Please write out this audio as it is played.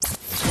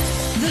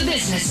The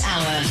Business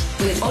Hour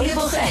with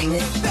Motheo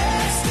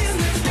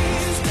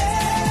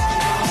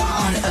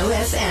on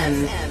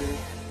OFM.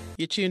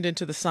 You're tuned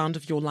into the sound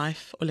of your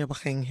life.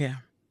 Motheo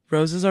here.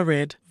 Roses are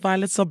red,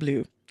 violets are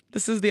blue.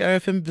 This is the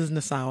OFM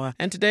Business Hour,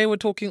 and today we're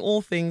talking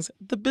all things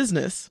the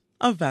business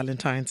of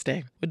Valentine's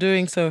Day. We're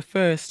doing so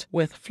first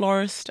with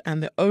florist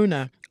and the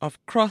owner of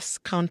Cross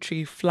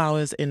Country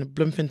Flowers in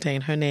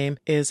Bloemfontein. Her name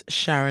is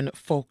Sharon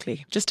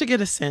Folkey. Just to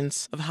get a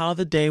sense of how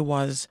the day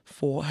was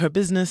for her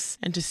business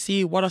and to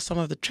see what are some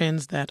of the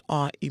trends that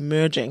are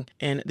emerging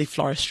in the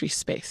floristry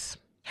space.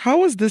 How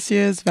was this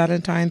year's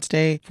Valentine's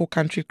Day for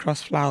Country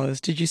Cross Flowers?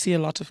 Did you see a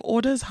lot of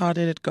orders? How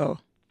did it go?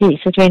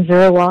 Yes, it went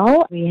very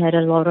well. We had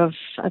a large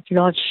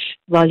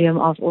volume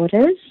of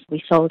orders.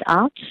 We sold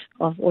out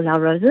of all our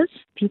roses.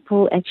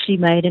 People actually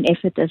made an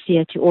effort this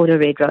year to order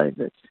red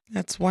roses.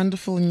 That's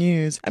wonderful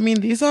news. I mean,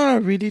 these are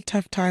really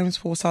tough times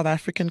for South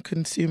African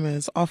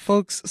consumers. Are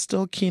folks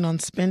still keen on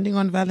spending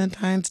on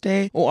Valentine's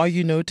Day, or are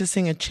you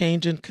noticing a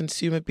change in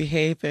consumer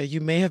behavior?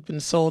 You may have been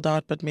sold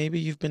out, but maybe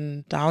you've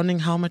been downing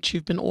how much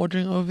you've been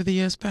ordering over the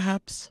years,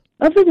 perhaps?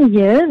 Over the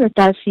years, it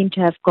does seem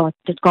to have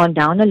gone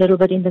down a little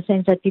bit in the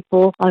sense that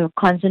people are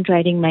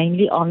concentrating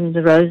mainly on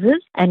the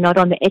roses and not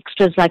on the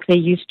extras like they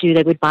used to.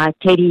 They would buy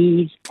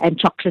teddies and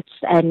chocolates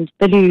and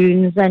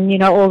balloons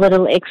and, all the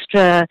little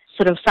extra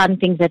sort of fun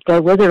things that go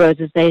with the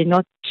roses. They're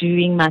not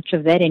doing much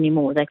of that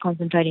anymore. They're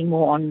concentrating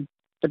more on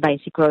the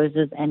basic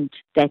roses and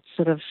that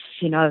sort of,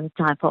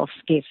 type of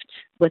gift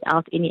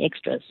without any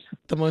extras.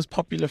 The most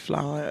popular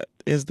flower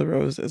is the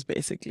roses,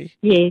 basically.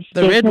 Yes,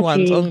 the definitely. Red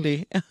ones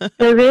only.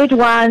 The red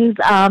ones,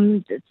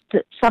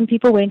 some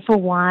people went for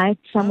white,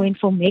 some went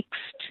for mixed,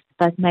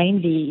 but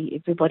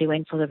mainly everybody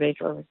went for the red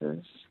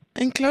roses.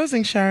 In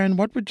closing, Sharon,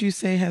 what would you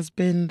say has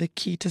been the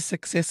key to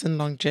success and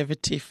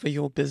longevity for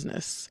your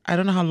business? I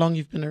don't know how long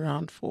you've been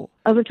around for.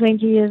 Over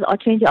 20 years or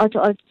 20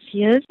 odd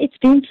years. It's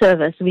been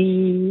service.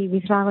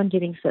 We thrive on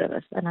giving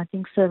service, and I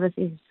think service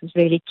is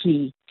really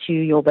key to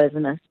your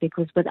business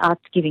because without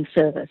giving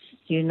service,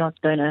 you're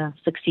not going to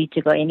succeed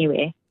to go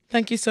anywhere.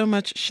 Thank you so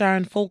much,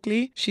 Sharon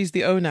Folkey. She's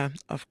the owner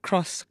of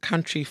Cross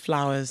Country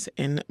Flowers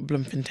in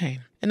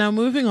Bloemfontein. And now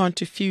moving on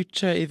to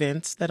future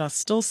events that are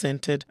still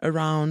centered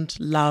around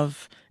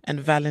love and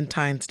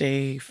Valentine's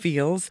Day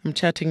feels. I'm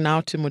chatting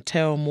now to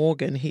Motheo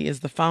Morgan. He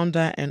is the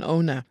founder and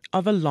owner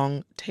of A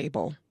Long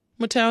Table.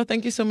 Motheo,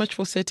 thank you so much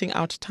for setting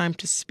out time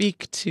to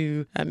speak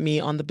to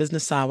me on the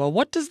Business Hour.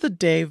 What does the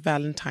day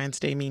Valentine's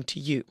Day mean to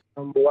you?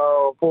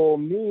 Well, for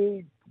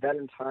me,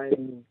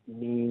 Valentine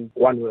means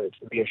one word: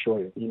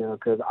 reassuring.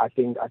 Because I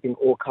think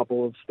all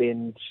couples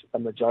spend a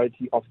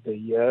majority of the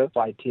year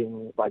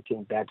fighting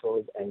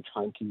battles and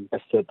trying to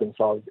assert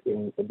themselves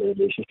in the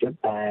relationship.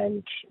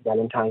 And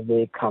Valentine's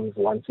Day comes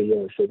once a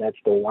year, so that's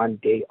the one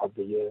day of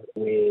the year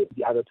where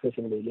the other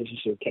person in the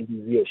relationship can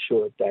be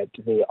reassured that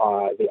they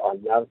are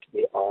loved,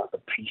 they are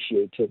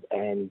appreciated,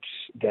 and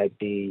that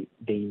they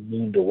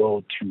mean the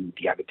world to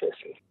the other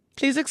person.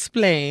 Please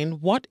explain,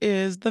 what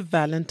is the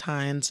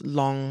Valentine's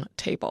Long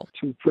Table?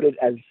 To put it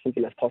as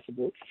simple as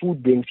possible,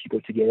 food brings people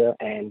together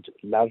and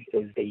love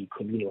is a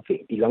communal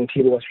thing. The Long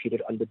Table was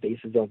created on the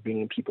basis of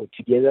bringing people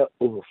together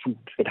over food.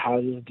 It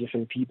houses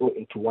different people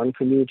into one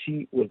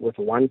community with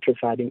one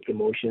presiding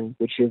emotion,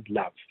 which is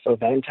love. So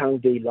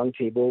Valentine's Day Long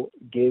Table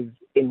gives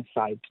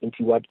insight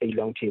into what a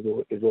long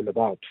table is all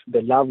about.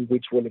 The love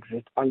which will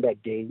exist on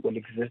that day will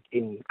exist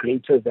in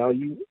greater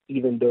value,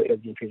 even though it has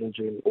been present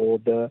during all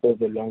the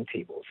long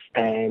tables.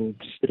 And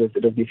it was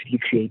basically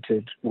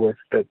created with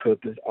the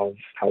purpose of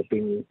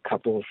helping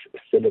couples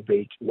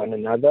celebrate one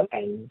another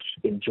and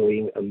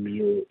enjoying a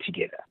meal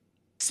together.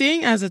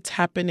 Seeing as it's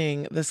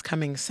happening this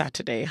coming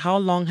Saturday, how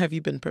long have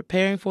you been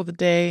preparing for the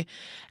day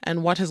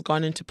and what has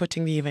gone into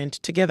putting the event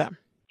together?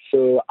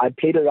 So I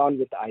played around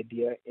with the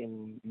idea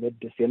in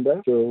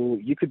mid-December. So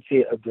you could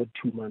say a good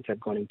 2 months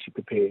have gone into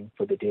preparing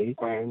for the day.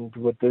 And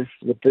with this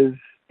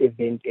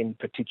event in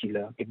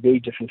particular, it's very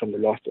different from the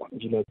last one,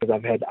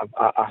 because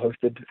I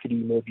hosted 3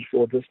 more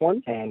before this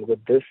one, and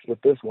with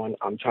this one,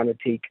 I'm trying to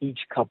take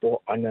each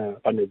couple on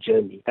a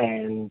journey,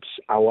 and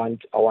I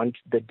want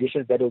the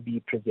dishes that will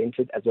be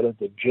presented as well as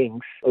the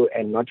drinks,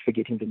 and not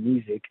forgetting the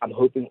music. I'm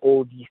hoping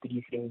all these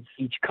 3 things,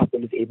 each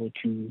couple is able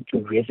to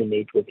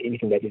resonate with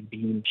anything that is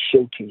being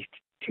showcased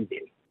to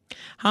them.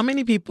 How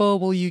many people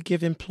will you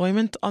give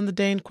employment on the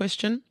day in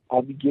question?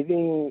 I'll be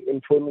giving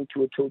employment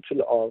to a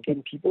total of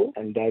 10 people,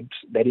 and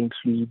that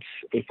includes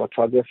a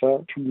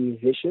photographer, 2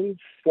 musicians,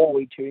 4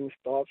 waitering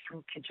staff,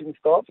 2 kitchen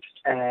staff,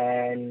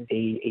 and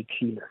a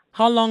cleaner.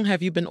 How long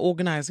have you been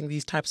organizing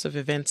these types of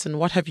events, and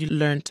what have you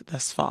learned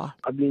thus far?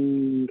 I've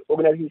been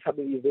organizing these types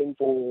of events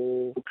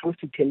for close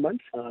to 10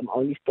 months. I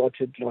only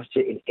started last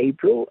year in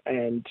April,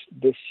 and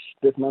this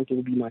month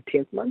will be my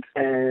 10th month.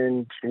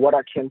 And what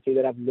I can say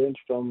that I've learned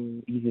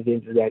from these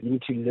events is that you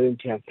need to learn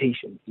to have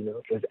patience,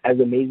 because as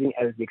amazing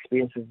as the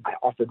experiences I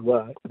offered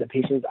were, the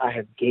patience I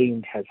have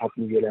gained has helped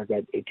me realize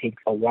that it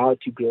takes a while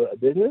to grow a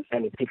business,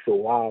 and it takes a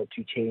while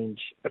to change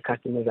a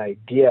customer's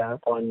idea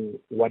on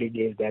what it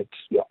is that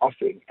you're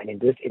offering. And in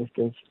this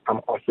instance,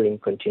 I'm offering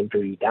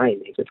contemporary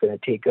dining. So it's going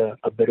to take a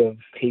bit of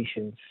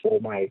patience for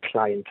my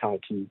clientele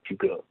to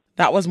grow.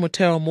 That was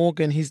Motheo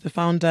Morgan. He's the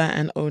founder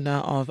and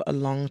owner of A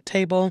Long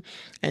Table,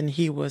 and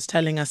he was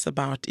telling us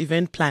about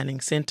event planning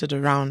centered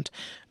around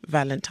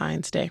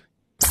Valentine's Day.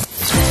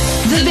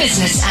 The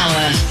Business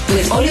Hour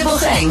with Motheo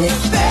Morgan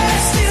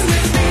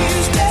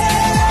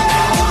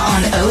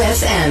on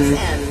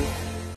OFM.